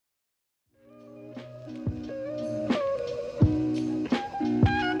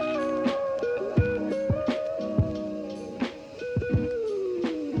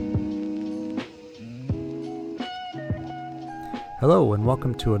Hello, and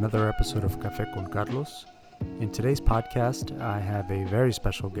welcome to another episode of Café con Carlos. In today's podcast, I have a very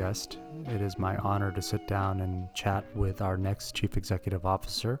special guest. It is my honor to sit down and chat with our next Chief Executive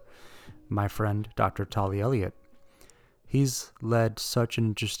Officer, my friend, Dr. Tollie Elliott. He's led such an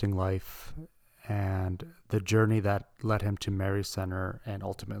interesting life, and the journey that led him to Mary Center and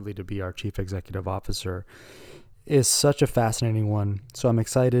ultimately to be our Chief Executive Officer is such a fascinating one. So I'm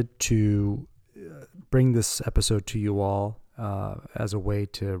excited to bring this episode to you all as a way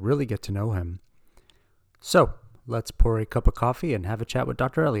to really get to know him. So let's pour a cup of coffee and have a chat with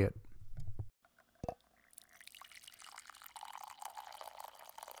Dr. Elliott.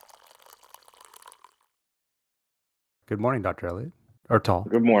 Good morning, Dr. Elliott. Or Tall.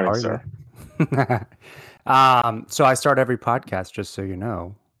 Good morning, How are sir. you? So I start every podcast, just so you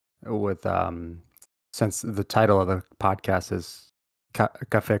know, with since the title of the podcast is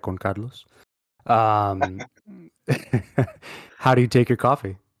Café con Carlos. How do you take your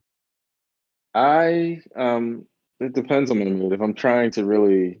coffee? It depends on my mood. If I'm trying to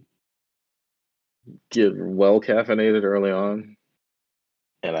really get well caffeinated early on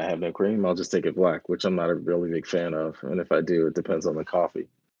and I have no cream, I'll just take it black, which I'm not a really big fan of. And if I do, it depends on the coffee.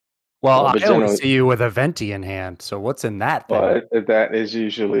 Well, But I always generally, see you with a venti in hand. So what's in that thing? that is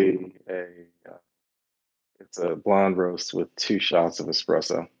usually it's a blonde roast with 2 shots of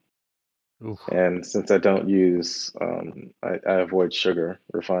espresso. Oof. And since I don't use, I avoid sugar,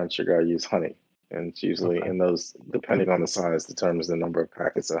 refined sugar, I use honey. And it's usually Okay. in those, depending on the size, determines the number of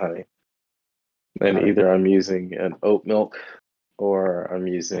packets of honey. And Got it. either I'm using an oat milk or I'm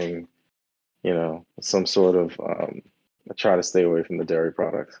using, some sort of, I try to stay away from the dairy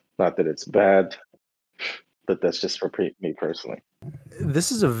products. Not that it's bad, but that's just for me personally.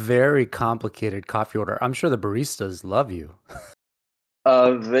 This is a very complicated coffee order. I'm sure the baristas love you.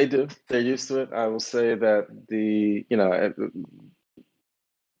 They do. They're used to it. I will say that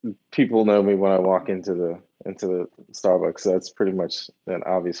people know me when I walk into the Starbucks. So that's pretty much an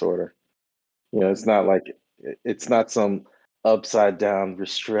obvious order. It's not like it's not some upside down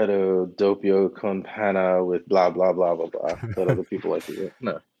ristretto doppio con panna with blah blah blah blah blah that other people like to do.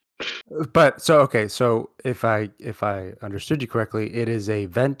 No. But so if I understood you correctly, it is a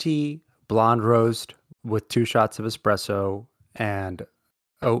venti blonde roast with 2 shots of espresso and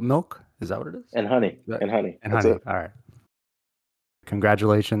oat milk. Is that what it is? And honey. That, And honey. and That's honey. it. All right.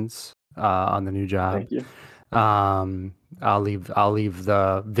 Congratulations on the new job. Thank you. I'll leave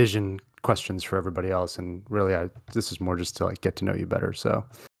the vision questions for everybody else, and really, this is more just to like get to know you better. So,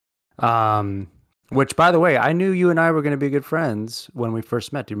 which by the way, I knew you and I were going to be good friends when we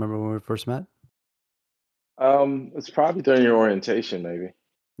first met. Do you remember when we first met? It's probably during your orientation, maybe.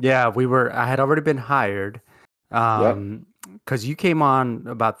 Yeah, I had already been hired, Yep. because you came on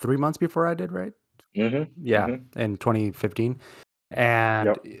about 3 months before I did, right? Mm-hmm. Yeah, Mm-hmm. in 2015.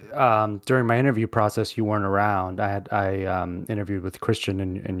 And Yep. during my interview process, you weren't around. I interviewed with Christian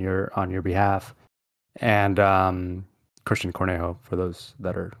on your behalf, and Christian Cornejo, for those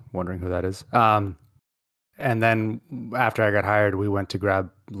that are wondering who that is. And then after I got hired, we went to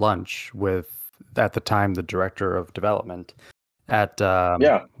grab lunch with, at the time, the director of development at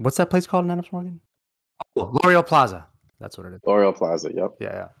Yeah. what's that place called in Adams Morgan? Oh, L'Oreal Plaza. That's what it is. L'Oreal Plaza. Yep.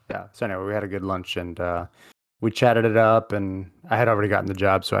 Yeah. So anyway, we had a good lunch and we chatted it up, and I had already gotten the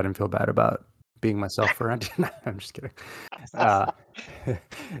job, so I didn't feel bad about being myself for it. I'm just kidding. Uh,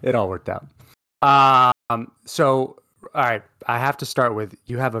 it all worked out. So, all right, I have to start with,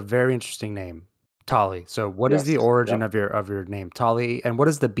 you have a very interesting name, Tollie. So, what is the Yes. origin Yep. of your name, Tollie, and what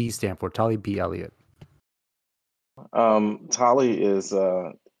does the B stand for? Tollie B. Elliott. Tolly is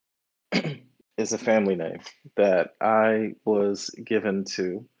is a family name that I was given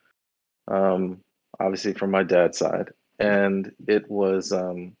to, um, obviously from my dad's side, and it was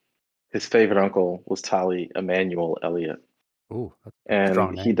his favorite uncle was Tolly Emmanuel Elliott, Ooh, that's a and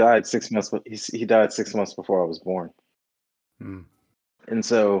strong he name. died 6 months. He died 6 months before I was born, Mm. and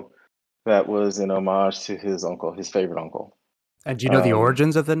so that was an homage to his uncle, his favorite uncle. And do you know the Um,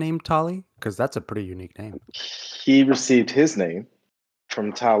 origins of the name Tollie? Because that's a pretty unique name. he received his name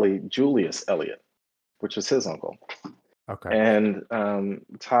from Tolly Julius Elliott, which was his uncle. Okay. And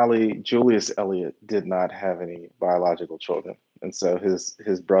Tolly Julius Elliott did not have any biological children, and so his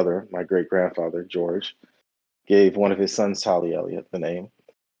brother, my great grandfather George, gave one of his sons Tolly Elliott the name,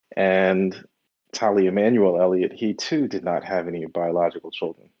 and Tolly Emmanuel Elliott, he too did not have any biological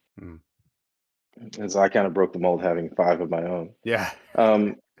children, Mm. and so I kind of broke the mold, having 5 of my own. Yeah.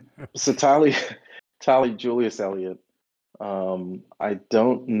 Um, so Tolly Julius Elliott. I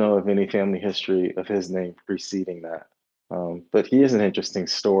don't know of any family history of his name preceding that. But he has an interesting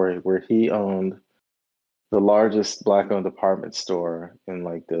story where he owned the largest black-owned department store in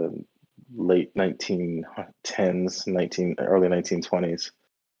like the late 1910s, 19 early 1920s.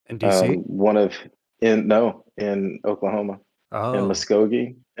 In DC? One of in no in Oklahoma, Oh. in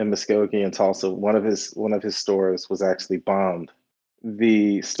Muskogee and Tulsa. One of his stores was actually bombed.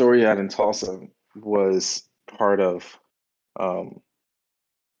 The store he had in Tulsa was part of um,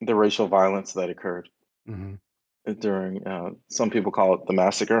 the racial violence that occurred Hmm. during. Some people call it the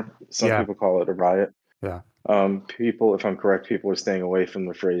massacre. Some Yeah. people call it a riot. Yeah. People, if I'm correct, people are staying away from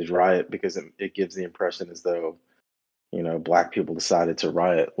the phrase riot because it gives the impression as though black people decided to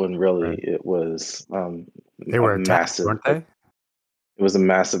riot when really Right. it was They a were attacked, massive weren't they? it was a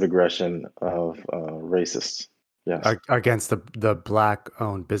massive aggression of racists. Yes, Against the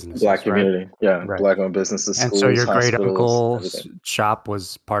black-owned businesses, black right? community. Yeah, Right. black-owned businesses, And so schools, your great hospitals, uncle's everything. shop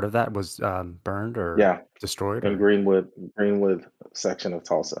was part of that, was burned or Yeah, destroyed in or Greenwood section of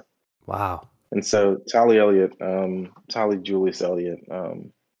Tulsa. wow. And so Tollie Elliott, Tollie Julius Elliott,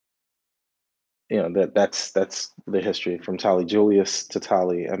 that's the history from Tollie Julius to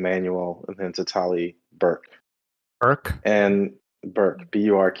Tollie Emmanuel and then to Tollie Burke Burke? and Burke,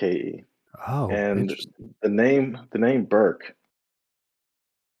 Burke. Oh, And interesting. the name Burke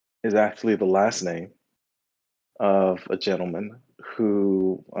is actually the last name of a gentleman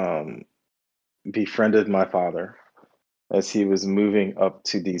who befriended my father as he was moving up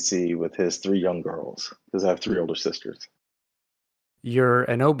to DC with his three young girls, because I have three older sisters. You're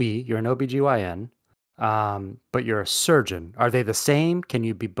an OB, you're an OBGYN, but you're a surgeon. Are they the same? Can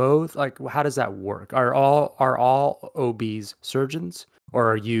you be both? Like, how does that work? Are all OBs surgeons,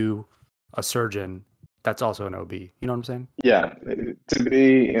 or are you a surgeon that's also an OB? You know what I'm saying? Yeah, to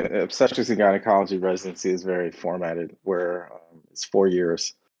be obstetrics and gynecology residency is very formatted, where it's 4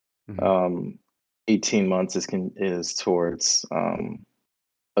 years. Hmm. Um, 18 months is towards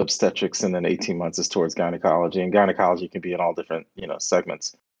obstetrics, and then 18 months is towards gynecology. And gynecology can be in all different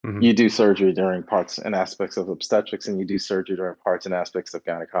segments. Hmm. You do surgery during parts and aspects of obstetrics, and you do surgery during parts and aspects of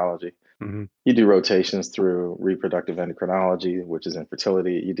gynecology. Hmm. You do rotations through reproductive endocrinology, which is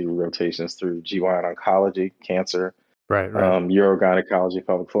infertility. You do rotations through GYN oncology, cancer, Right, right, urogynecology,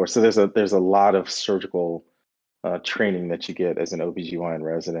 pelvic floor. So there's a lot of surgical training that you get as an OBGYN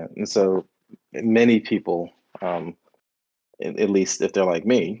resident. And so many people, um, at least if they're like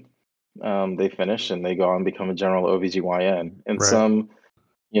me, they finish and they go on and become a general OBGYN. And right. some,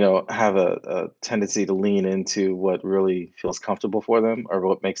 have a tendency to lean into what really feels comfortable for them or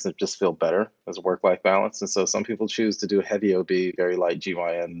what makes them just feel better as a work-life balance. And so some people choose to do heavy OB, very light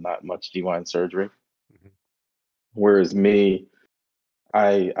GYN, not much GYN surgery. Mhm. Whereas me,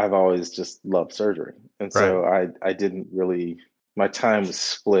 I've always just loved surgery. And Right. so I didn't really my time was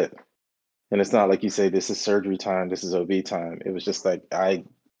split. And it's not like you say this is surgery time, this is OB time. It was just like I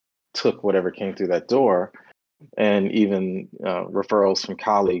took whatever came through that door, and even referrals from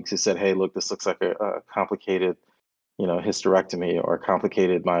colleagues who said, "Hey, look, this looks like a complicated, hysterectomy or a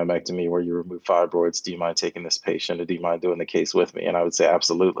complicated myomectomy where you remove fibroids. Do you mind taking this patient, or do you mind doing the case with me?" And I would say,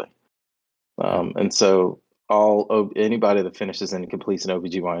 "Absolutely." Yeah. And so anybody that finishes and completes an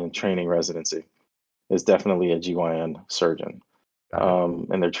OBGYN training residency is definitely a GYN surgeon. Got it.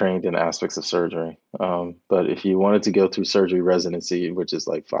 And they're trained in aspects of surgery. But if you wanted to go through surgery residency, which is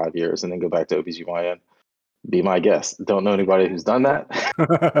like 5 years, and then go back to OBGYN, be my guest. Don't know anybody who's done that,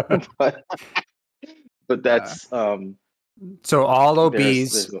 but Uh, that's so all OBs,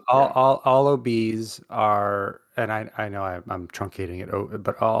 there's a, all, yeah. all, all OBs are, and I know I'm truncating it,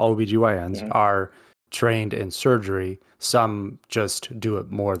 but all OBGYNs Mhm. are trained in surgery. Some just do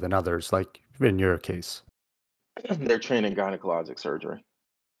it more than others, like in your case. They're trained in gynecologic surgery.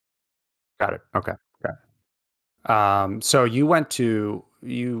 Got it. Okay. Got it. So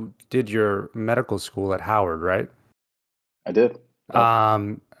you did your medical school at Howard, right? I did.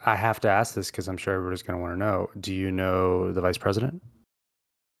 Yep. I have to ask this because I'm sure everybody's going to want to know. Do you know the vice president?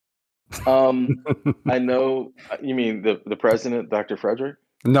 Um, I know. You mean the president, Dr. Frederick?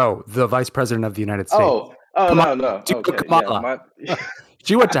 No, the vice president of the United States. Oh Kamala. no, no. She went Okay, yeah. Kamala. My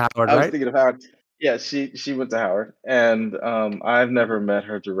She went to Howard, I was right? thinking of Howard. Yeah, she went to Howard, and I've never met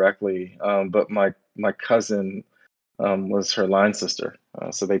her directly. But my cousin was her line sister,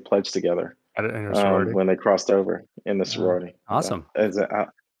 so they pledged together In her sorority. when they crossed over in the Oh, sorority. Yeah, awesome.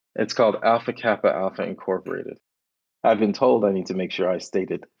 it's called Alpha Kappa Alpha Incorporated. I've been told I need to make sure I state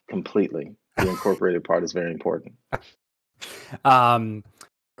it completely. The incorporated part is very important. Um,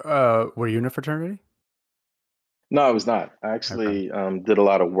 were you in a fraternity? No, I was not. I Okay. actually did a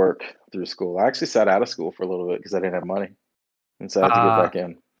lot of work through school. I actually sat out of school for a little bit because I didn't have money, and so I had to get Uh, back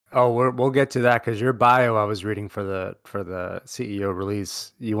in. Oh, we'll get to that because your bio I was reading for the CEO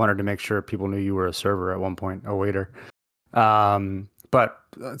release, you wanted to make sure people knew you were a server at one point, a waiter. But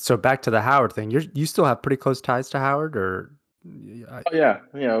so back to the Howard thing. You still have pretty close ties to Howard, or I, Oh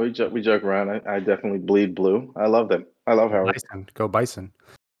yeah, we joke around. I definitely bleed blue. I love them. I love go Howard. Bison, go Bison.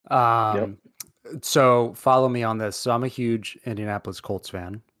 Yep. Um, so follow me on this. So I'm a huge Indianapolis Colts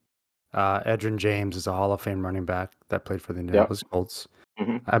fan. Edgerrin James is a Hall of Fame running back that played for the Yep. Indianapolis Colts.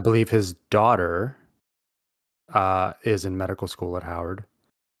 Hmm. I believe his daughter is in medical school at Howard.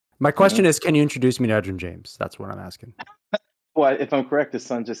 My question Hmm. is, can you introduce me to Edgerrin James? That's what I'm asking. Well, if I'm correct, his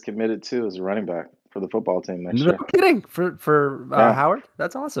son just committed too as a running back for the football team next No year. kidding. For Yeah. Howard?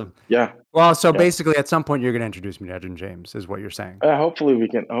 That's awesome. Yeah. Well, so Yeah. basically, at some point, you're going to introduce me to Edgerrin James, is what you're saying. Hopefully we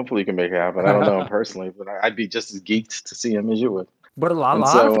can. Hopefully we can make it happen. I don't know him personally, but I'd be just as geeked to see him as you would. But And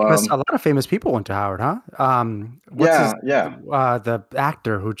so, a lot of famous people went to Howard, huh? What's his yeah, yeah, the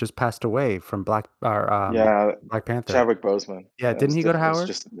actor who just passed away from yeah. Black Panther? Chadwick Boseman. Yeah, That didn't was he go to different. It was Howard?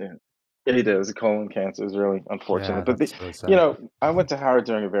 just yeah. Yeah, he did. It was a colon cancer. It was really Yeah, unfortunate. But that's really sad. I went to Howard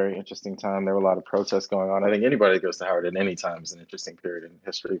during a very interesting time. There were a lot of protests going on. I think anybody that goes to Howard at any time is an interesting period in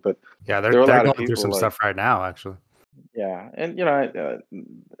history. But Yeah, there were a they're lot of going through people some like, stuff right now, actually. yeah, and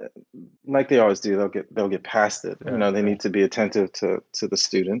like they always do, they'll get past it. Yeah, They yeah. need to be attentive to the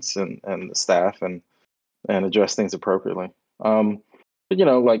students and the staff and address things appropriately. But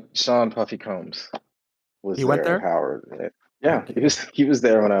like Sean Puffy Combs was He went there at there? Howard. No Yeah, kidding. he was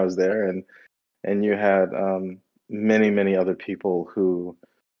there when I was there, and you had many other people who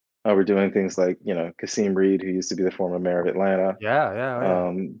were doing things like Kasim Reed, who used to be the former mayor of Atlanta. Yeah, yeah,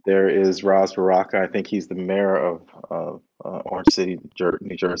 oh, yeah. There is Ras Baraka. I think he's the mayor of Orange City,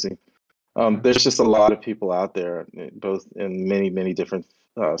 New Jersey. Okay. There's just a lot of people out there, both in many different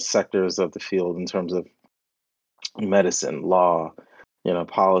sectors of the field in terms of medicine, law,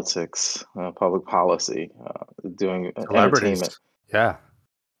 politics, public policy, doing Celebrities. entertainment. Yeah,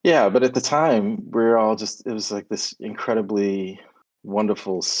 Yeah, but at the time, we are all just, it was like this incredibly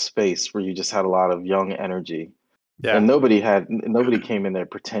wonderful space where you just had a lot of young energy. And yeah, nobody came in there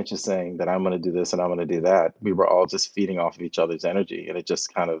pretentious saying that I'm going to do this and I'm going to do that. We were all just feeding off of each other's energy, and it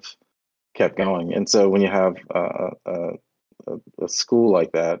just kind of kept going. And so when you have a school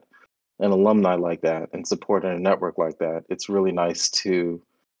like that, an alumni like that, and support in a network like that, it's really nice to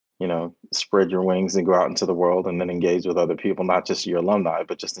spread your wings and go out into the world and then engage with other people, not just your alumni,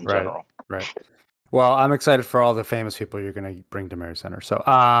 but just in right, general. right. Well, I'm excited for all the famous people you're going to bring to Mary Center. So,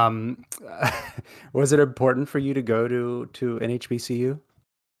 was it important for you to go to an HBCU,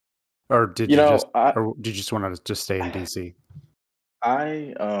 or You know, did you just want to just stay in DC?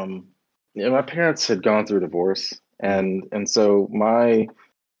 I my parents had gone through a divorce, Mm, and so my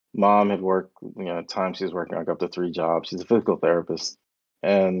mom had worked, at times she was working like up to three jobs. She's a physical therapist,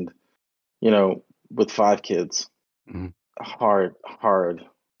 and you know, with five kids, mm, a hard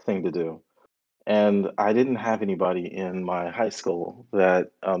thing to do. And I didn't have anybody in my high school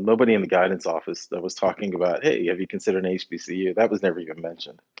nobody in the guidance office that was talking about, hey, have you considered an HBCU? That was never even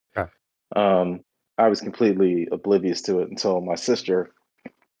mentioned. okay. Um, I was completely oblivious to it until my sister,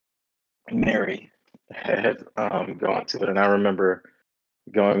 Mary, had gone to it. And I remember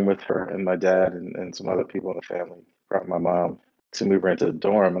going with her and my dad and some other people in the family, brought my mom to move her into the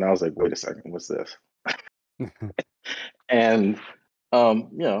dorm. And I was like, wait a second, what's this? And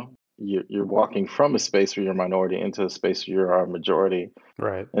you're walking from a space where you're a minority into a space where you're a majority,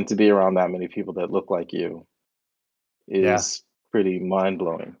 Right. and to be around that many people that look like you Yeah. is pretty mind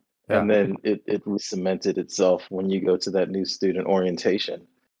blowing. Yeah. And then it cemented itself when you go to that new student orientation,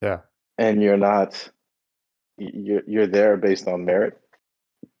 Yeah. and you're there based on merit.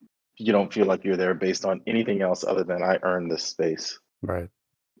 You don't feel like you're there based on anything else other than I earned this space, Right.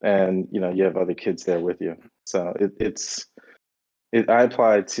 and you have other kids there with you. So I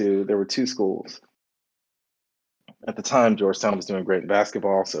applied to, there were two schools at the time. Georgetown was doing great in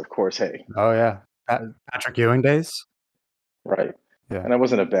basketball, so of course, hey, Oh yeah. Patrick Ewing days. right. Yeah. And I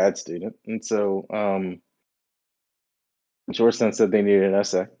wasn't a bad student, and so Georgetown said they needed an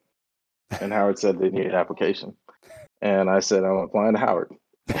essay, and Howard said they needed an application, and I said I'm applying to Howard.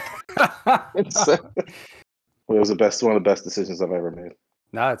 And so it was one of the best decisions I've ever made.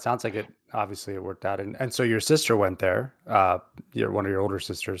 No, it sounds like obviously it worked out. And so your sister went there. You're one of your older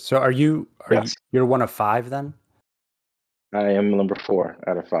sisters. So Yes, you're one of five then? I am number four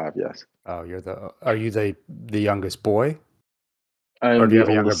out of five. Yes, Oh, are you the youngest boy? I Or am do you the have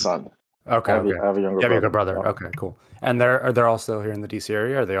a younger oldest son. Okay, okay. I have a younger You have a younger brother. brother. Yeah. Okay, cool. And they're all still here in the DC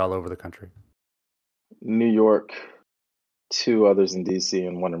area, or are they all over the country? New York, two others in DC,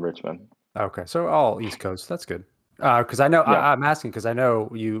 and one in Richmond. Okay, so all East Coast. That's good. Because I know Yeah, I'm asking because I know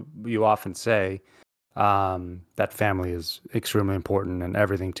you often say that family is extremely important and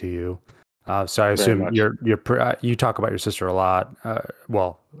everything to you. So I very assume much. you talk about your sister a lot.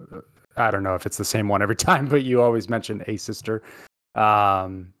 Well, I don't know if it's the same one every time, but you always mention a sister.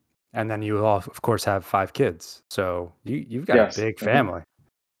 Um, and then you all, of course, have 5 kids. So you've got a Yes. big Hmm. family.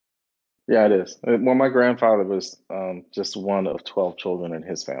 Yeah, it is. Well, my grandfather was just one of 12 children in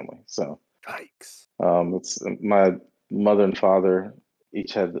his family. So Yikes! it's my mother and father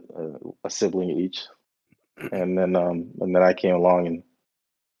each had a sibling each, and then I came along and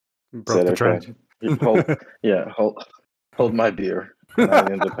Broke said, the "Okay, trend. hold, yeah, hold my beer," and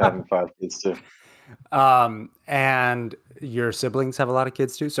I ended up having 5 kids too. And your siblings have a lot of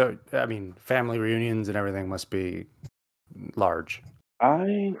kids too. So I mean, family reunions and everything must be large.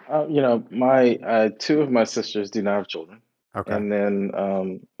 My two of my sisters do not have children, Okay. and then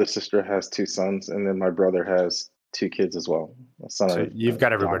the sister has 2 sons, and then my brother has 2 kids as well, a son So and you've a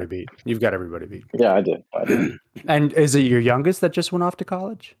got everybody daughter. beat. You've got everybody beat. Yeah, I did. I did. And is it your youngest that just went off to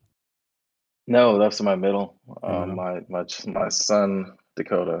college? No, that's my middle. Your middle. My son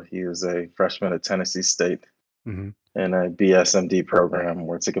Dakota. He is a freshman at Tennessee State Hmm. in a BSMD program,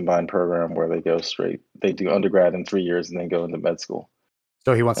 where it's a combined program where they go straight. They do undergrad in 3 years and then go into med school,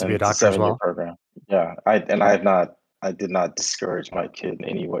 So he wants to be and a it's a doctor as 7 year well. program. Yeah, I have not. I did not discourage my kid in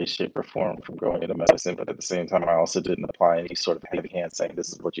any way, shape, or form from going into medicine, but at the same time, I also didn't apply any sort of heavy hand saying this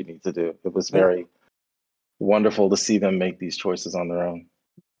is what you need to do. It was Well, very wonderful to see them make these choices on their own.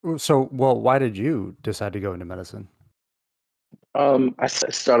 so well, why did you decide to go into medicine?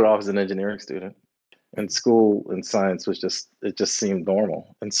 Started off as an engineering student, and school and science was just it just seemed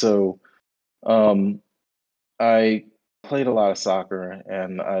normal. And so um, I played a lot of soccer,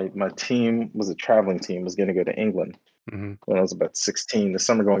 and I my team was a traveling team, was going to go to England Hmm. when I was about 16, the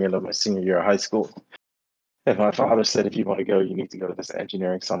summer going into my senior year of high school. And my father said, if you want to go, you need to go to this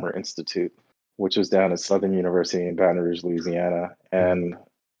engineering summer institute, which was down at Southern University in Baton Rouge, Louisiana. Hmm. And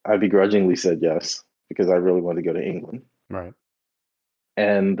I begrudgingly said yes because I really wanted to go to England. Right.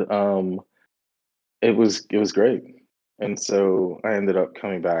 And it was great. And so I ended up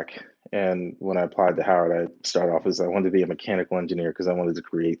coming back. And when I applied to Howard, I started off as I wanted to be a mechanical engineer because I wanted to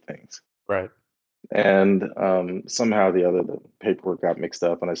create things. Right. And somehow or the other, the paperwork got mixed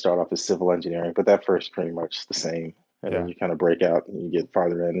up, and I started off as civil engineering. But that first pretty much the same, and then Yeah. you kind of break out and you get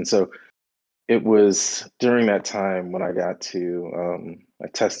farther in. And so it was during that time when I got to I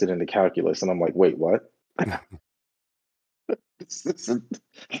tested into calculus, and I'm like, wait, what? This, this, is,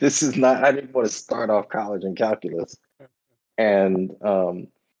 this is not. I didn't want to start off college in calculus, and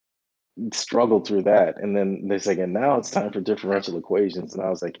struggled through that. And then they say, and now it's time for differential equations, and I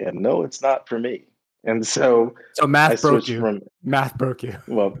was like, and no, it's not for me. And so So I math broke switched you. from Math broke you.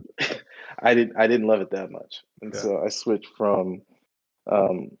 well, I didn't love it that much, and Yeah. so I switched um,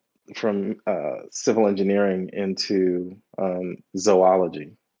 from civil engineering into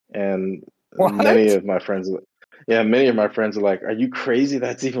zoology. And many What? of my friends, yeah, many of my friends are like, "Are you crazy?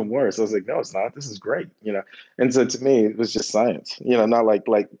 That's even worse." I was like, "No, it's not. This is great," you know. And so to me, it was just science, you know, not like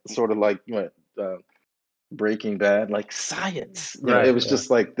sort of like Breaking Bad, like science. You know, it Right. was Yeah. just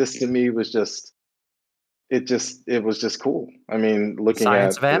like this to me was just it was just cool. I mean, looking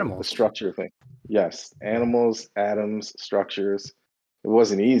Science at of the animals. structure thing. Yes, animals, atoms, structures. It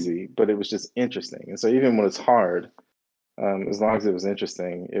wasn't easy, but it was just interesting. And so even when it's hard, as long as it was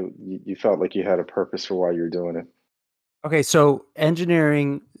interesting, you felt like you had a purpose for why you were doing it. Okay. So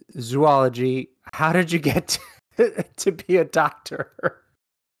engineering, zoology. How did you get to be a doctor?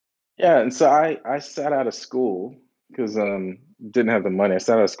 Yeah, and so I sat out of school because didn't have the money. I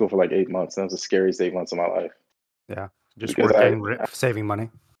sat out of school for like 8 months. That was the scariest 8 months of my life Yeah. Just because I working, saving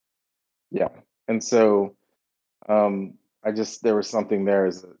money. yeah. And so I just there was something there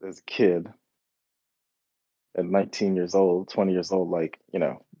as a kid at 19 years old, 20 years old, like,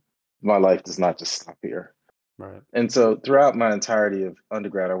 my life does not just stop here. Right. And so throughout my entirety of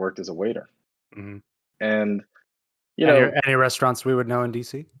undergrad, I worked as a waiter. Hmm. And, you Any know, any restaurants we would know in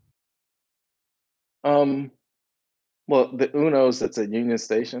DC? um, well, the Uno's that's at Union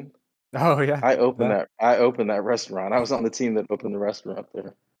Station, Oh yeah. Yeah. I opened that restaurant. I was on the team that opened the restaurant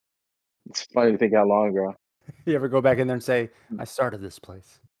there. It's funny to think how long ago. You ever go back in there and say, "I started this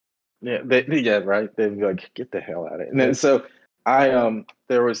place"? Yeah, right. They'd be like, get the hell out of it. And Yeah. then so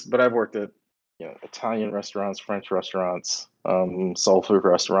but I've worked at, Italian restaurants, French restaurants, soul food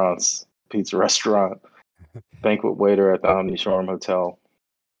restaurants, pizza restaurant, banquet waiter at the Omni Shoreham Hotel.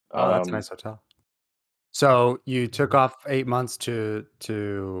 Oh, that's a Um, nice hotel. So you took off 8 months to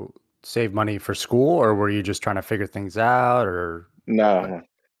save money for school, or were you just trying to figure things out, or what? no,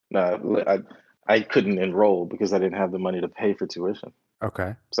 no, I couldn't enroll because I didn't have the money to pay for tuition.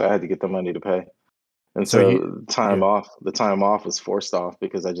 Okay. So I had to get the money to pay. And So you, so yeah. the time off was forced off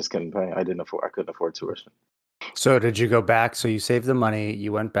because I just couldn't pay. I couldn't afford tuition. So did you go back? So you saved the money,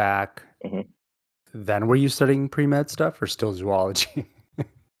 you went back. Hmm. Then were you studying pre-med stuff or still zoology?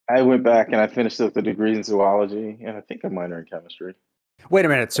 I went back and I finished up the degree in zoology and I think a minor in chemistry. Wait a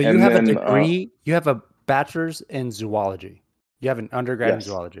minute. So you And have a then, degree, you have a bachelor's in zoology. You have an undergrad in yes.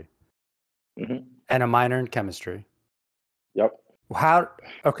 zoology Hmm. and a minor in chemistry. Yep. How,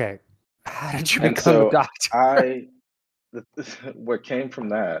 okay. How did you And become a so doctor? I, what came from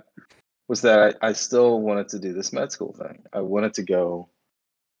that was that I still wanted to do this med school thing. I wanted to go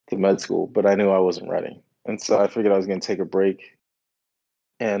to med school, but I knew I wasn't ready. And so I figured I was going to take a break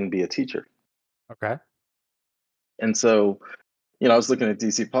and be a teacher. Okay. And so, I was looking at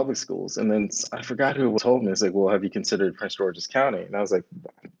DC public schools, and then I forgot who told me. It's like, well, have you considered Prince George's County? And I was like,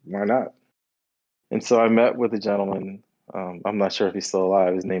 why not? And so I met with a gentleman. I'm not sure if he's still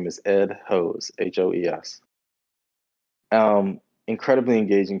alive. His name is Ed Hose, Hoes. Incredibly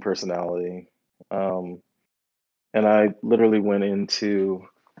engaging personality. Um, and I literally went into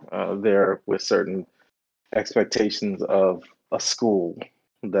there with certain expectations of a school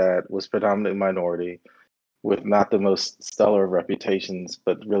that was predominantly minority, with not the most stellar of reputations,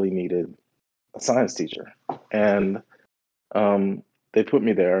 but really needed a science teacher. And they put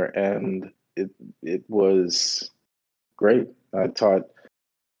me there, and it was great. I taught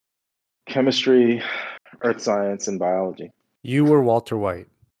chemistry, earth science, and biology. You were Walter White,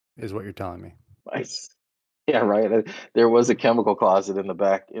 is what you're telling me. Nice. Yeah, right. There was a chemical closet in the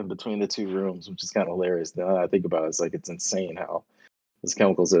back, in between the two rooms, which is kind of hilarious. Now that I think about it, it's like it's insane how those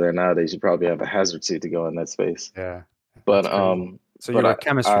chemicals are there nowadays. You probably have a hazard suit to go in that space. Yeah, But that's crazy. So you but were a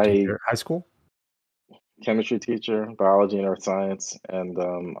chemistry I teacher at high school? chemistry teacher, biology and earth science, and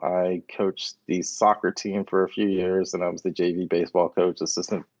I coached the soccer team for a few years, and I was the JV baseball coach,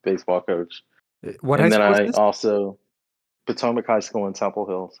 assistant baseball coach, What high and then school is I this? also Potomac High School in Temple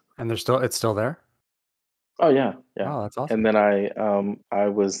Hills. And it's still there? Oh yeah, yeah. Oh, that's And awesome. then I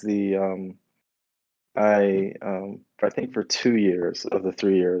was the I think for 2 years of the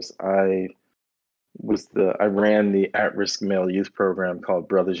 3 years I ran the at risk male youth program called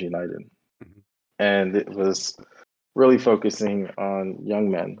Brothers United, Mhm. and it was really focusing on young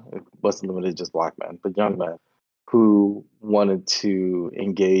men. It wasn't limited to just black men, but young men who wanted to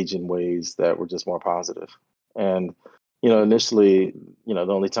engage in ways that were just more positive. And, initially, the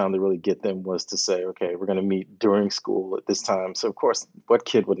only time to really get them was to say, okay, we're going to meet during school at this time. So, of course, what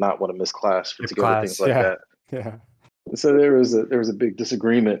kid would not want to miss class Skip to go to things class. like Yeah. that? Yeah. So there was a big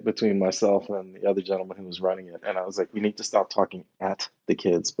disagreement between myself and the other gentleman who was running it, and I was like, we need to stop talking at the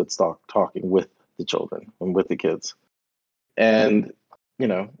kids, but start talking with the children and with the kids. And,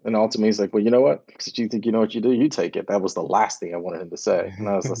 and ultimately he's like, well, you know what? Since you think you know what you do, you take it. That was the last thing I wanted him to say. And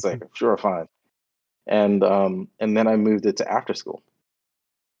I was just like, sure, fine. And then I moved it to after school.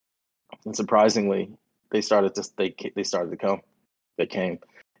 And surprisingly, they started to come. They came.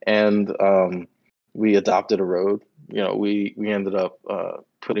 And we adopted a road. We ended up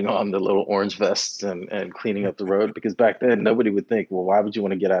putting on the little orange vests and cleaning up the road, because back then nobody would think, well, why would you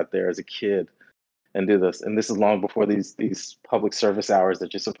want to get out there as a kid and do this? And this is long before these public service hours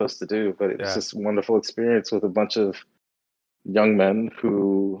that you're supposed to do. But it was Yeah. just a wonderful experience with a bunch of young men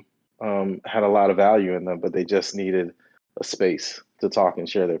who had a lot of value in them, but they just needed a space to talk and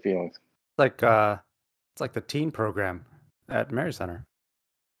share their feelings. Like uh it's like the teen program at Mary Center.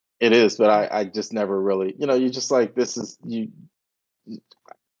 It is, but I just never really, you just like, this is you.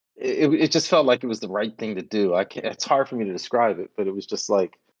 It just felt like it was the right thing to do. I can't, it's hard for me to describe it, but it was just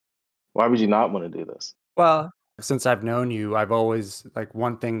like, why would you not want to do this? Well, since I've known you, I've always like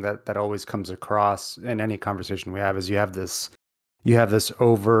one thing that always comes across in any conversation we have is you have this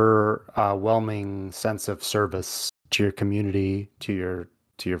overwhelming sense of service to your community, to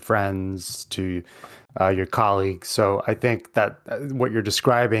your friends, to your colleagues. So I think that what you're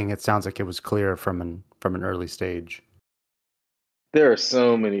describing, it sounds like it was clear from an early stage. There are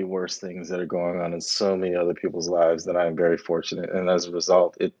so many worse things that are going on in so many other people's lives that I am very fortunate, and as a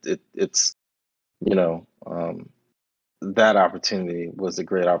result, it's you know um, that opportunity was a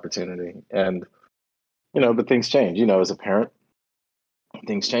great opportunity, and but things change. As a parent,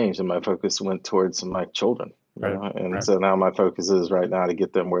 things changed, and my focus went towards my children. Right. And Right. so now my focus is right now to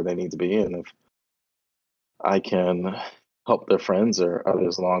get them where they need to be, and if I can help their friends or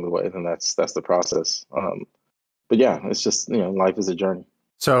others along the way, then that's the process. But yeah, it's just life is a journey.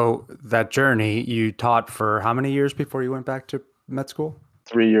 So that journey you taught for how many years before you went back to med school?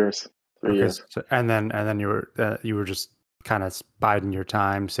 3 years, three Okay. years. So, and then you were just kind of biding your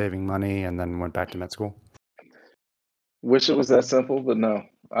time, saving money, and then went back to med school? Wish it was that simple, but no.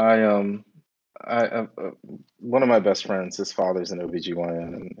 I one of my best friends, his father's an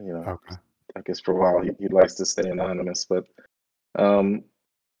OBGYN, and Okay. I guess for a while he likes to stay anonymous, but um,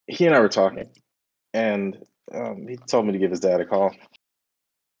 he and I were talking, and he told me to give his dad a call.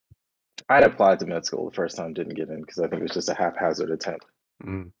 I had applied to med school the first time, didn't get in because I think it was just a haphazard attempt.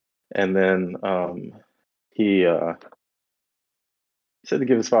 Mm. And then he said to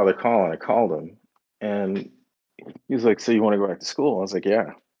give his father a call, and I called him, and he was like, "So you want to go back to school?" I was like,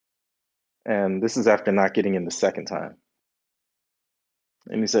 "Yeah." And this is after not getting in the second time.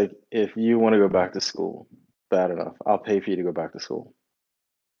 And he's like, "If you want to go back to school, bad enough. I'll pay for you to go back to school."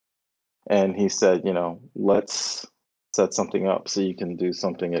 And he said, "Let's set something up so you can do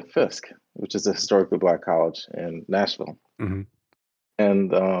something at Fisk, which is a historically black college in Nashville." Hmm.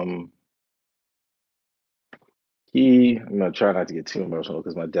 And I'm gonna try not to get too emotional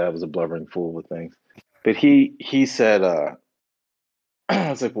because my dad was a blubbering fool with things. But he said, I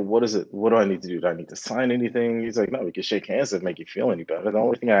was like, "Well, what is it? What do I need to do? Do I need to sign anything?" He's like, "No, we can shake hands if it make you feel any better. The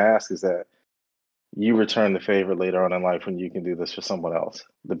only thing I ask is that you return the favor later on in life when you can do this for someone else.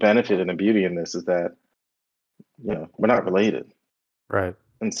 The benefit and the beauty in this is that, we're not related." Right.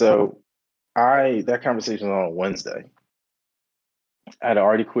 And so I that conversation was on a Wednesday. I had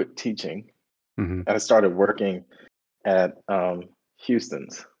already quit teaching Hmm. and I started working at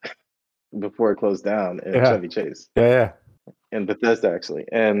Houston's before it closed down in Yeah. Chevy Chase Yeah. Yeah. in Bethesda actually.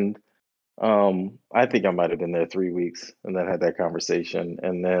 And I think I might have been there 3 weeks and then had that conversation.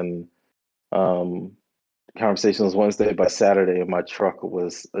 And then um the conversation was Wednesday. By Saturday, my truck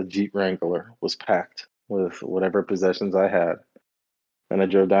was a Jeep Wrangler, was packed with whatever possessions I had. And I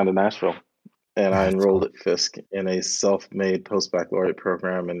drove down to Nashville and I That's enrolled all. at Fisk in a self-made post-baccalaureate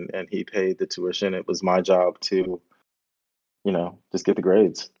program, and he paid the tuition. It was my job to, just get the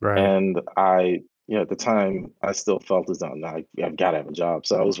grades. Right. And at the time, I still felt as though, no, I've got to have a job.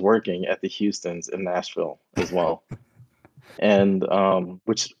 So I was working at the Houstons in Nashville as well. And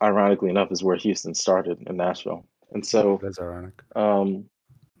which ironically enough is where Houston started, in Nashville. And so That's ironic. um,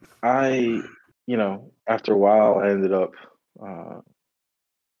 after a while, I ended up, uh,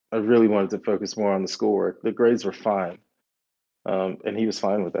 I really wanted to focus more on the schoolwork. The grades were fine, and he was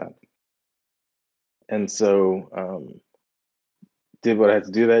fine with that. And so did what I had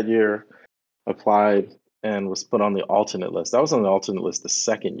to do that year, applied, and was put on the alternate list. I was on the alternate list the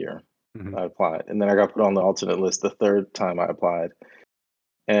second year Hmm. I applied, and then I got put on the alternate list the third time I applied.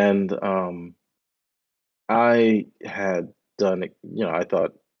 And I had done, I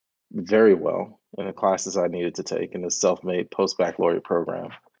thought very well in the classes I needed to take in the self-made post-baccalaureate program.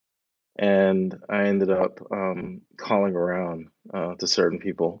 And I ended up calling around to certain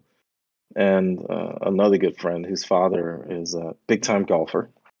people. And another good friend whose father is a big-time golfer.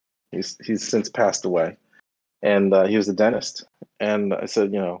 He's since passed away, and he was a dentist. And I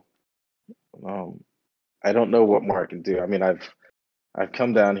said, um, I don't know what more I can do. I mean, I've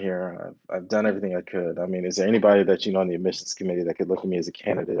come down here. I've done everything I could. I mean, is there anybody that you know on the admissions committee that could look at me as a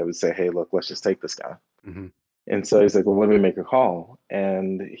candidate? I would say, hey, look, let's just take this guy. Hmm. And so he's like, well, let me make a call.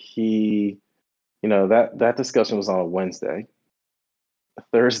 And he, that discussion was on a Wednesday.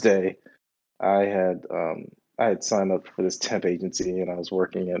 Thursday, I had signed up for this temp agency and I was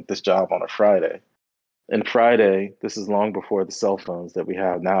working at this job on a Friday. And Friday, this is long before the cell phones that we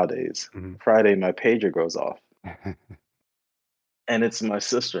have nowadays. Hmm. Friday, my pager goes off, and it's my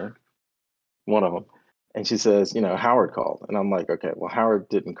sister, one of them, and she says, Howard called, and I'm like, okay, well, Howard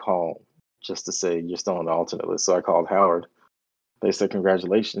didn't call just to say you're still on the alternate list, so I called Howard. They said,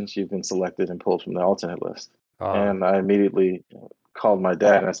 congratulations, you've been selected and pulled from the alternate list. Oh. And I immediately called my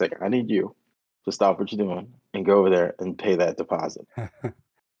dad and I said, I need you to stop what you're doing and go over there and pay that deposit.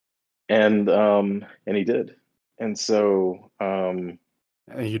 And he did. And so And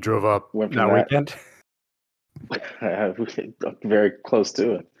you drove up went from that that weekend? very close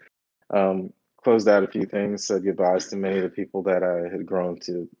to it. Closed out a few things, said goodbyes to many of the people that I had grown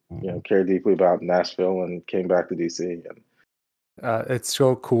to, care deeply about in Nashville, and came back to DC. And It's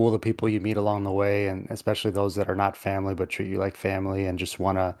so cool the people you meet along the way, and especially those that are not family but treat you like family and just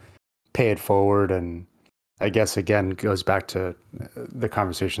want to pay it forward. And I guess again goes back to the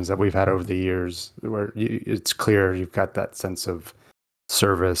conversations that we've had over the years, where it's clear you've got that sense of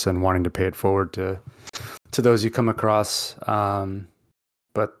service and wanting to pay it forward to those you come across.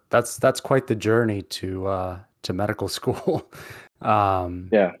 But that's quite the journey to medical school. um,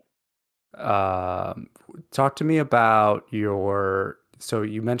 yeah, um, Talk to me about your. So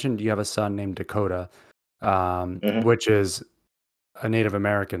you mentioned you have a son named Dakota, hmm which is a Native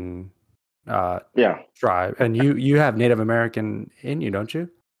American Yeah. tribe, and you have Native American in you, don't you?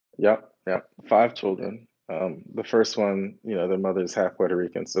 Yep. Yep. Five children. The first one, their mother's half Puerto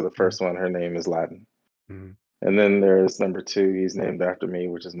Rican, so the Mhm. first one, her name is Latin. Mhm. And then there's number two. He's named after me,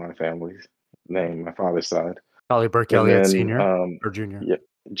 which is my family's name, my father's side. Probably Burke And Elliott then, Senior or Junior. yeah,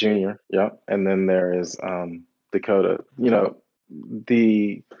 Junior. Yep. And then there is Dakota.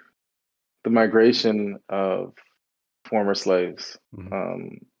 The the migration of former slaves Mhm.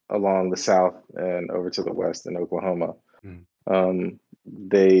 um, along the south and over to the west in Oklahoma. Mhm.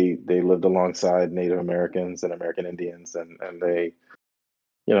 They lived alongside Native Americans and American Indians, and they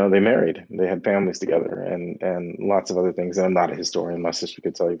married. They had families together, and lots of other things. And I'm not a historian. My sister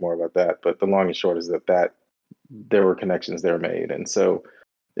could tell you more about that. But the long and short is that there were connections there made, and so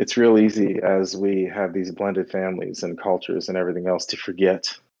it's real easy as we have these blended families and cultures and everything else to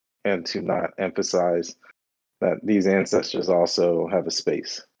forget and to not emphasize that these ancestors also have a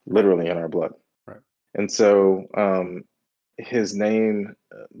space, Right. literally in our blood. Right. And so his name,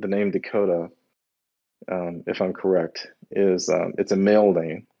 the name Dakota, if I'm correct, is it's a male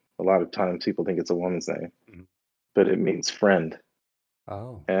name. A lot of times people think it's a woman's name, Mhm. but it means friend,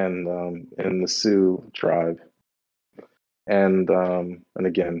 Oh. and in the Sioux tribe. And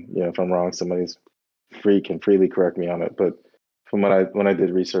again, if I'm wrong, somebody's free can freely correct me on it. But from when I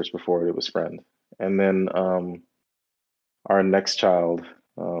did research before, it was friend. And then our next child,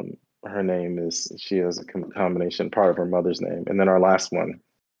 um, her name is she has a combination part of her mother's name, and then our last one,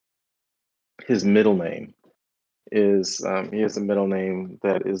 his middle name is he has a middle name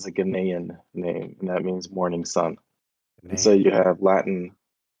that is a Ghanaian name, and that means morning sun. And so Name. you have you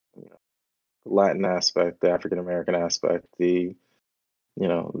know, Latin aspect, the African American aspect, the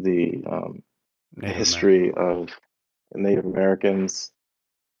Native American. history of Native Americans,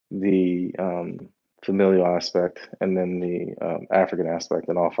 the familial aspect, and then the African aspect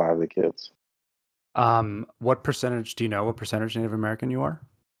in all five of the kids. What percentage do you know? What percentage Native American you are?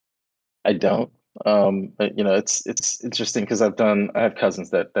 I don't. But it's interesting because I have cousins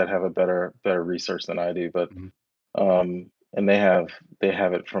that have a better research than I do, but Mhm. and they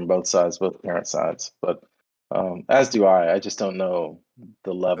have it from both sides, both parent sides. But as do I. I just don't know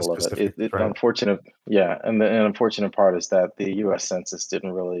the The level of it. specifics, The right? unfortunate, yeah, and the unfortunate part is that the U.S. Census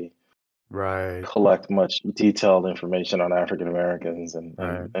didn't really Right. collect much detailed information on African Americans and,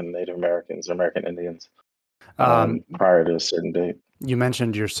 and, Right. and Native Americans or American Indians Um, prior to a certain date. you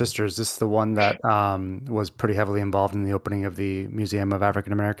mentioned your sister. Is this the one that was pretty heavily involved in the opening of the Museum of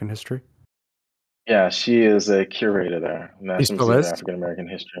African American History? Yeah, she is a curator there, She National still Museum of is? African American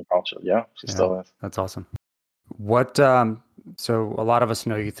History and Culture. Yeah, she Yeah, still is. that's awesome. What, so a lot of us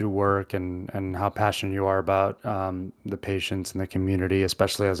know you through work and how passionate you are about the patients and the community,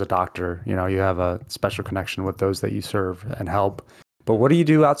 especially as a doctor. You know, you have a special connection with those that you serve and help. But what do you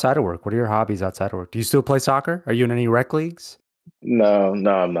do outside of work? What are your hobbies outside of work? Do you still play soccer? Are you in any rec leagues? No,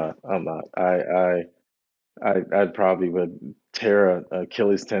 no, I'm not. I'm not. I'd probably would tear a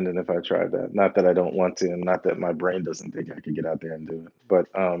Achilles tendon if I tried that. Not that I don't want to, and not that my brain doesn't think I could get out there and do it. But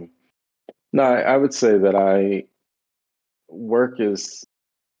no, I would say that I work is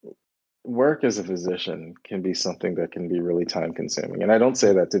work as a physician can be something that can be really time consuming. And I don't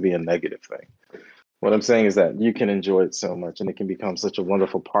say that to be a negative thing. What I'm saying is that you can enjoy it so much and it can become such a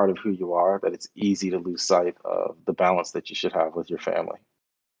wonderful part of who you are that it's easy to lose sight of the balance that you should have with your family.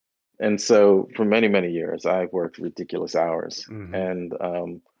 And so for many, many years, I worked ridiculous hours. Hmm.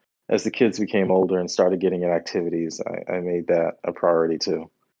 And as the kids became older and started getting in activities, I made that a priority too.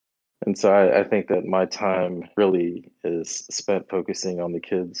 And so I think that my time really is spent focusing on the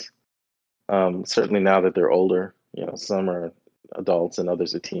kids. Certainly now that they're older, some are adults and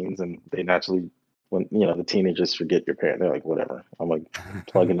others are teens, and they naturally, when the teenagers forget your parent, they're like, whatever, I'm gonna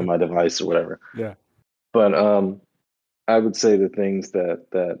plug into my device or whatever. Yeah. But I would say the things that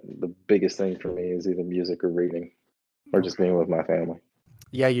the biggest thing for me is either music or reading or just Okay. being with my family.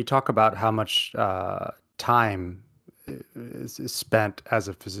 Yeah, you talk about how much time is spent as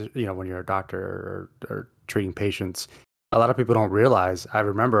a physician, you know, when you're a doctor or treating patients. A lot of people don't realize. I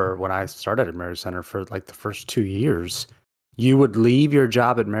remember when I started at Mary Center for like the first 2 years, you would leave your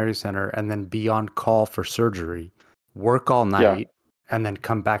job at Mary Center and then be on call for surgery, work all Yeah, night, and then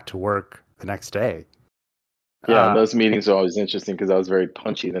come back to work the next day. yeah, Uh, and those meetings are always interesting because I was very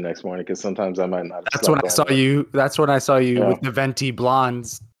punchy the next morning because sometimes I might not have that's when slept I all saw morning. you. That's when I saw you Yeah, with the venti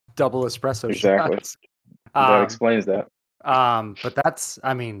blondes, double espresso exactly. shots. That Um, explains that. but that's,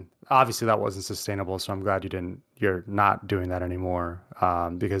 I mean, obviously that wasn't sustainable. So I'm glad you're not doing that anymore.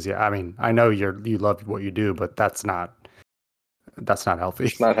 Because yeah, I mean, I know you love what you do, but that's not healthy.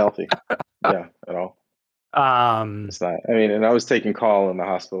 It's not healthy. Yeah, at all. Um, It's not. I mean, and I was taking call in the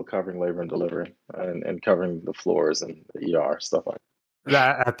hospital, covering labor and delivery, and covering the floors and the ER stuff like.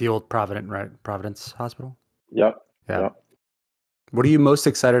 that at the old Providence, right? Providence Hospital. Yep. Yeah. Yep. What are you most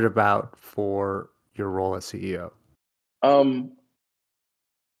excited about for your role as CEO? Um,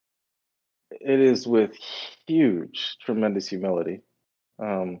 it is with huge, tremendous humility.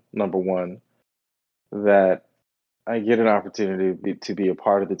 Number one, that I get an opportunity to be a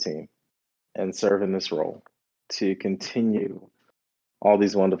part of the team and serve in this role to continue all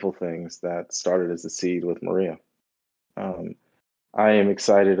these wonderful things that started as a seed with Maria. Um, I am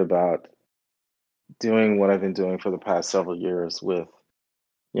excited about doing what I've been doing for the past several years with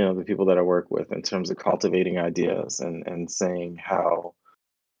the people that I work with in terms of cultivating ideas and saying how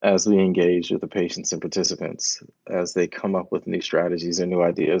as we engage with the patients and participants as they come up with new strategies or new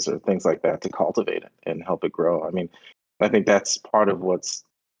ideas or things like that to cultivate it and help it grow. I mean, I think that's part of what's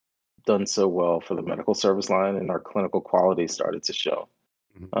done so well for the medical service line and our clinical quality started to show.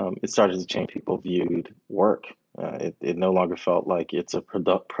 Mhm. It started to change people viewed work. It no longer felt like it's a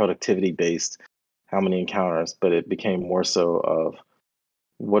productivity based how many encounters, but it became more so of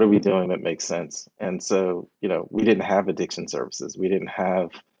what are we doing that makes sense. And so, we didn't have addiction services. We didn't have,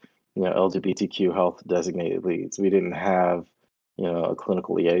 LGBTQ health designated leads. We didn't have, a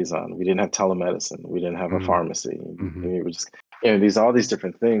clinical liaison. We didn't have telemedicine. We didn't have a Mhm. pharmacy. Mhm. We were just, these all these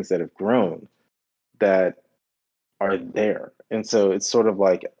different things that have grown that are there. And so it's sort of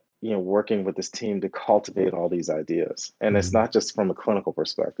like, working with this team to cultivate all these ideas. And it's Mhm. not just from a clinical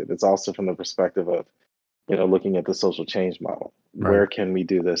perspective, it's also from the perspective of, looking at the social change model. Right. Where can we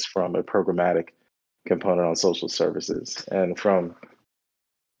do this from a programmatic component on social services and from,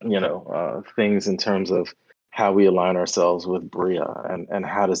 things in terms of how we align ourselves with Bria and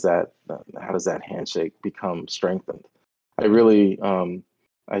how does that handshake become strengthened? I really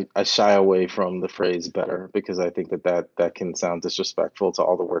I shy away from the phrase better because I think that can sound disrespectful to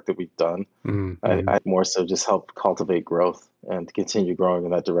all the work that we've done. Mhm. I Mhm. more so just help cultivate growth and to continue growing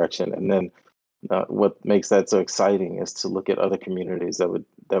in that direction. And then what makes that so exciting is to look at other communities that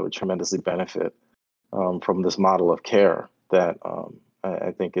would tremendously benefit from this model of care that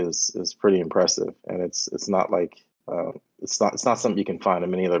I think is pretty impressive. And it's not like it's not something you can find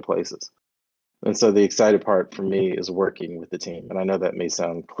in many other places. And so the excited part for me is working with the team. And I know that may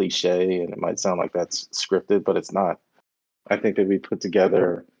sound cliche and it might sound like that's scripted, but it's not. I think that we put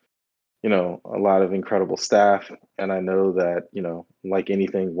together, a lot of incredible staff. And I know that, like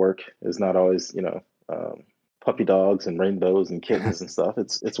anything, work is not always, puppy dogs and rainbows and kittens and stuff.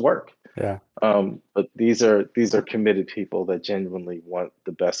 It's work. Yeah. But these are committed people that genuinely want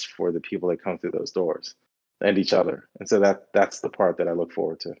the best for the people that come through those doors and each other. And so that's the part that I look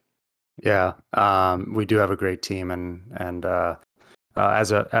forward to. Yeah. We do have a great team, and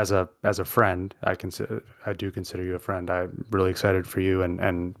as a friend, I do consider you a friend. I'm really excited for you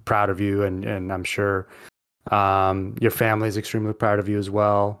and proud of you, and I'm sure your family is extremely proud of you as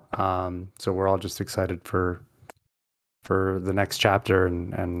well. So we're all just excited for the next chapter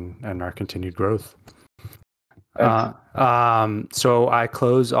and our continued growth. Thanks. So I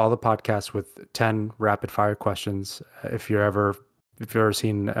close all the podcasts with 10 rapid fire questions. If you've ever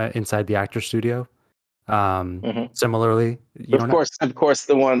seen Inside the Actor Studio, Hmm. similarly, you Of don't have, course, of course,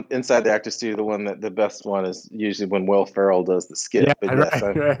 the one inside the actor studio, the one that the best one is usually when Will Ferrell does the yeah, skit. But yes,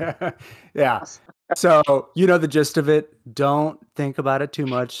 right, right. Yeah. So you know the gist of it. Don't think about it too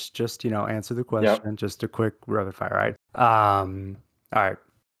much. Just, answer the yep. question. Just a quick rapid fire, right? All right.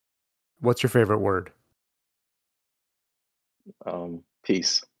 What's your favorite word?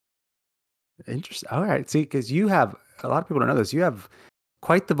 Peace. Interesting. All right. See, because you have a lot of people don't know this. You have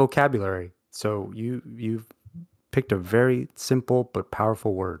quite the vocabulary. So you've picked a very simple but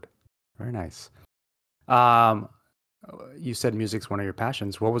powerful word. Very nice. Um, you said music's one of your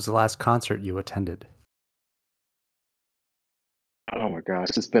passions. What was the last concert you attended? Oh my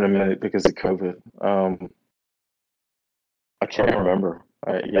gosh, it's been a minute because of COVID. I can't remember.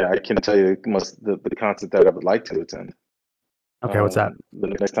 Yeah, I can tell you the concert that I would like to attend. Okay, what's that? The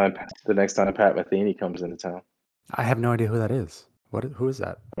next time Pat Metheny comes into town. I have no idea who that is. Who is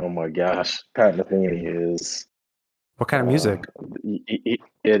that? Oh my gosh, Pat Metheny is. What kind of Uh, music?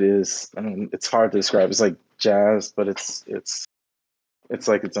 it is. It's hard to describe. It's like jazz, but it's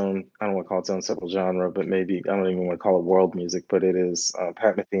like its own. I don't want to call it its own separate genre, but maybe I don't even want to call it world music. But it is.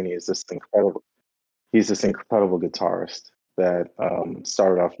 Pat Metheny is this incredible. He's this incredible guitarist that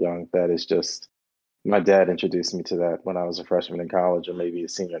started off young. That is just. My dad introduced me to that when I was a freshman in college, or maybe a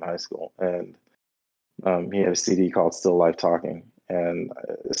senior in high school, and he had a CD called "Still Life Talking." And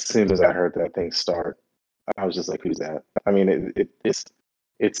as soon as I heard that thing start, I was just like, "Who's that?" I mean,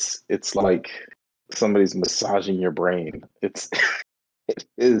 it's like somebody's massaging your brain. It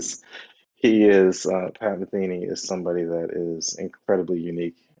is he is Pat Metheny is somebody that is incredibly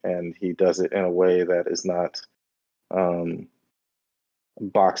unique, and he does it in a way that is not um,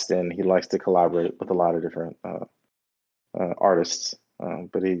 boxed in. He likes to collaborate with a lot of different artists,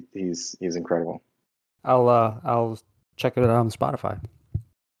 but he's incredible. I'll check it out on Spotify.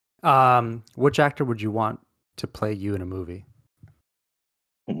 Which actor would you want to play you in a movie?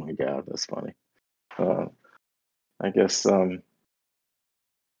 Oh my God, that's funny. Uh, I guess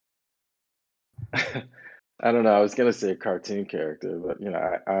I don't know. I was gonna say a cartoon character, but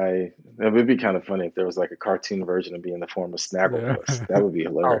it would be kind of funny if there was like a cartoon version of me in the form of Yeah. Snagglepuss. That would be Oh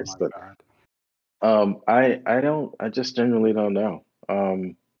hilarious. my But God. I just genuinely don't know.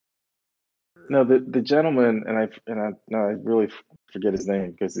 No, the gentleman, and I no, I really forget his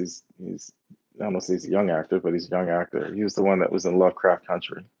name because he's I don't know if he's a young actor, but he's a young actor. He was the one that was in Lovecraft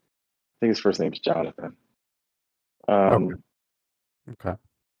Country. I think his first name is Jonathan. Okay. Um, Okay.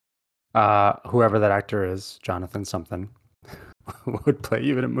 Whoever that actor is, Jonathan something, would play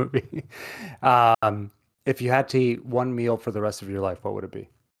you in a movie. Um, if you had to eat one meal for the rest of your life, what would it be?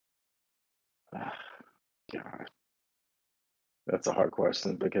 God, that's a hard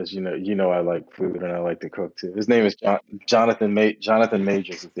question because I like food and I like to cook too. His name is Jonathan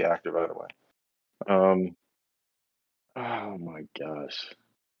Majors is the actor, by the way. Um, oh my gosh,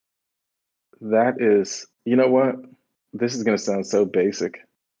 that is. You know what? This is gonna sound so basic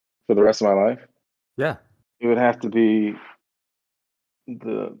for the rest of my life. Yeah. It would have to be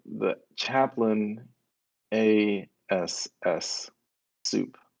the Chaplin ASS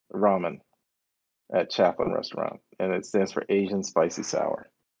soup ramen at Chaplin Restaurant, and it stands for Asian Spicy Sour.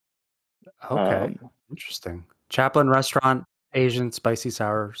 Okay. Um, Interesting. Chaplin Restaurant, Asian spicy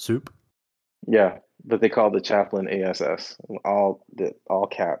sour soup. yeah, but they call the Chaplin ASS all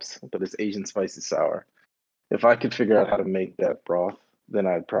caps, but it's Asian Spicy Sour. If I could figure out how to make that broth, then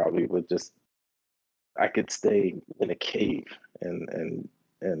I probably would just I could stay in a cave and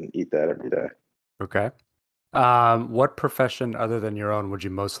eat that every day. Okay. What profession other than your own would you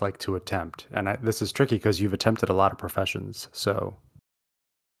most like to attempt? And this is tricky because you've attempted a lot of professions. So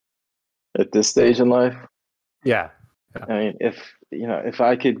At this stage in life, yeah. Yeah. I mean, if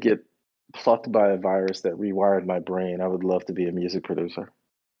I could get plucked by a virus that rewired my brain, I would love to be a music producer.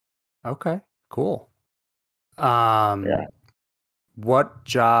 Okay. Cool. Yeah. What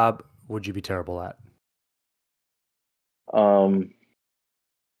job would you be terrible at? Um,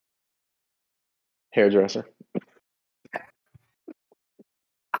 hairdresser.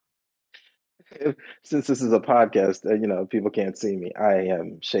 Since this is a podcast, people can't see me. I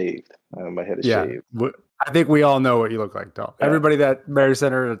am shaved. My head is Yeah. shaved. I think we all know what you look like, doll. Yeah. Everybody that Mary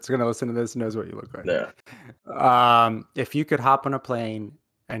Center that's going to listen to this knows what you look like. Yeah. If you could hop on a plane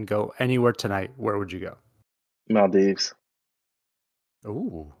and go anywhere tonight, where would you go? Maldives.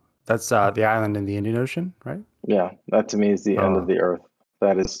 Ooh, that's the island in the Indian Ocean, right? Yeah. That to me is the end of Oh, the earth.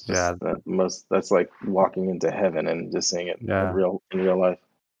 That is just yeah, the most. That's like walking into heaven and just seeing it yeah. in real life.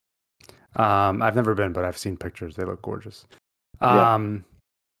 I've never been, but I've seen pictures. They look gorgeous. Yeah. Um,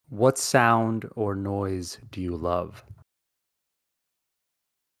 what sound or noise do you love?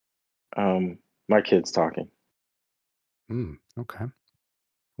 My kids talking. Okay.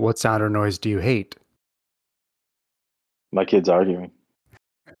 What sound or noise do you hate? My kids arguing.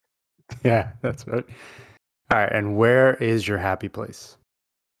 Yeah, that's right. All right, and where is your happy place?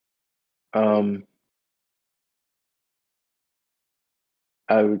 Um,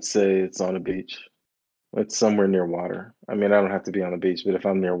 I would say it's on a beach. It's somewhere near water. I mean, I don't have to be on the beach, but if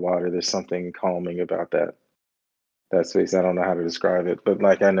I'm near water, there's something calming about that space. I don't know how to describe it, but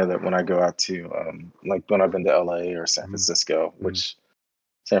like I know that when I go out to like when I've been to LA or San Mm, Francisco, mm, which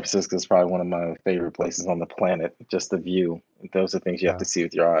San Francisco is probably one of my favorite places on the planet. Just the view. Those are things you have yeah, to see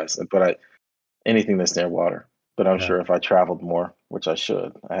with your eyes. But anything that's near water. But I'm yeah. sure if I traveled more, which I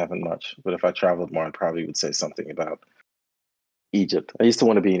should, I haven't much, but if I traveled more, I probably would say something about Egypt. I used to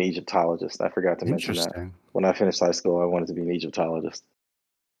want to be an Egyptologist. I forgot to mention that. Interesting. When I finished high school, I wanted to be an Egyptologist.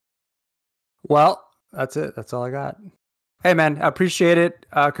 Well, that's it. That's all I got. Hey, man, I appreciate it.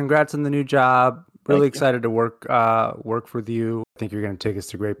 Congrats on the new job. Really Thank you. excited to work with you. I think you're going to take us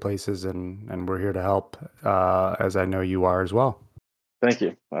to great places, and we're here to help, as I know you are as well. Thank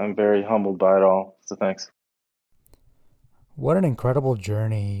you. I'm very humbled by it all. So thanks. What an incredible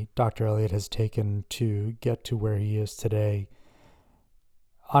journey Dr. Elliott has taken to get to where he is today.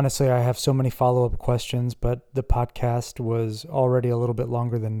 Honestly, I have so many follow up questions, but the podcast was already a little bit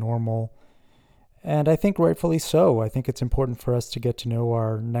longer than normal. And I think rightfully so. I think it's important for us to get to know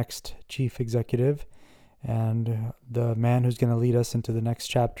our next chief executive and the man who's going to lead us into the next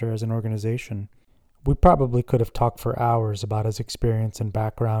chapter as an organization. We probably could have talked for hours about his experience and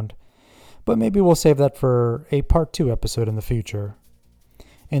background, but maybe we'll save that for a part 2 episode in the future.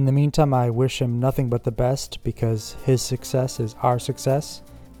 In the meantime, I wish him nothing but the best because his success is our success.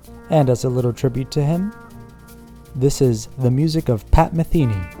 And as a little tribute to him, this is the music of Pat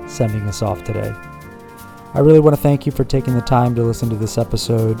Metheny sending us off today. I really want to thank you for taking the time to listen to this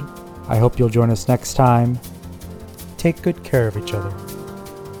episode. I hope you'll join us next time. Take good care of each other.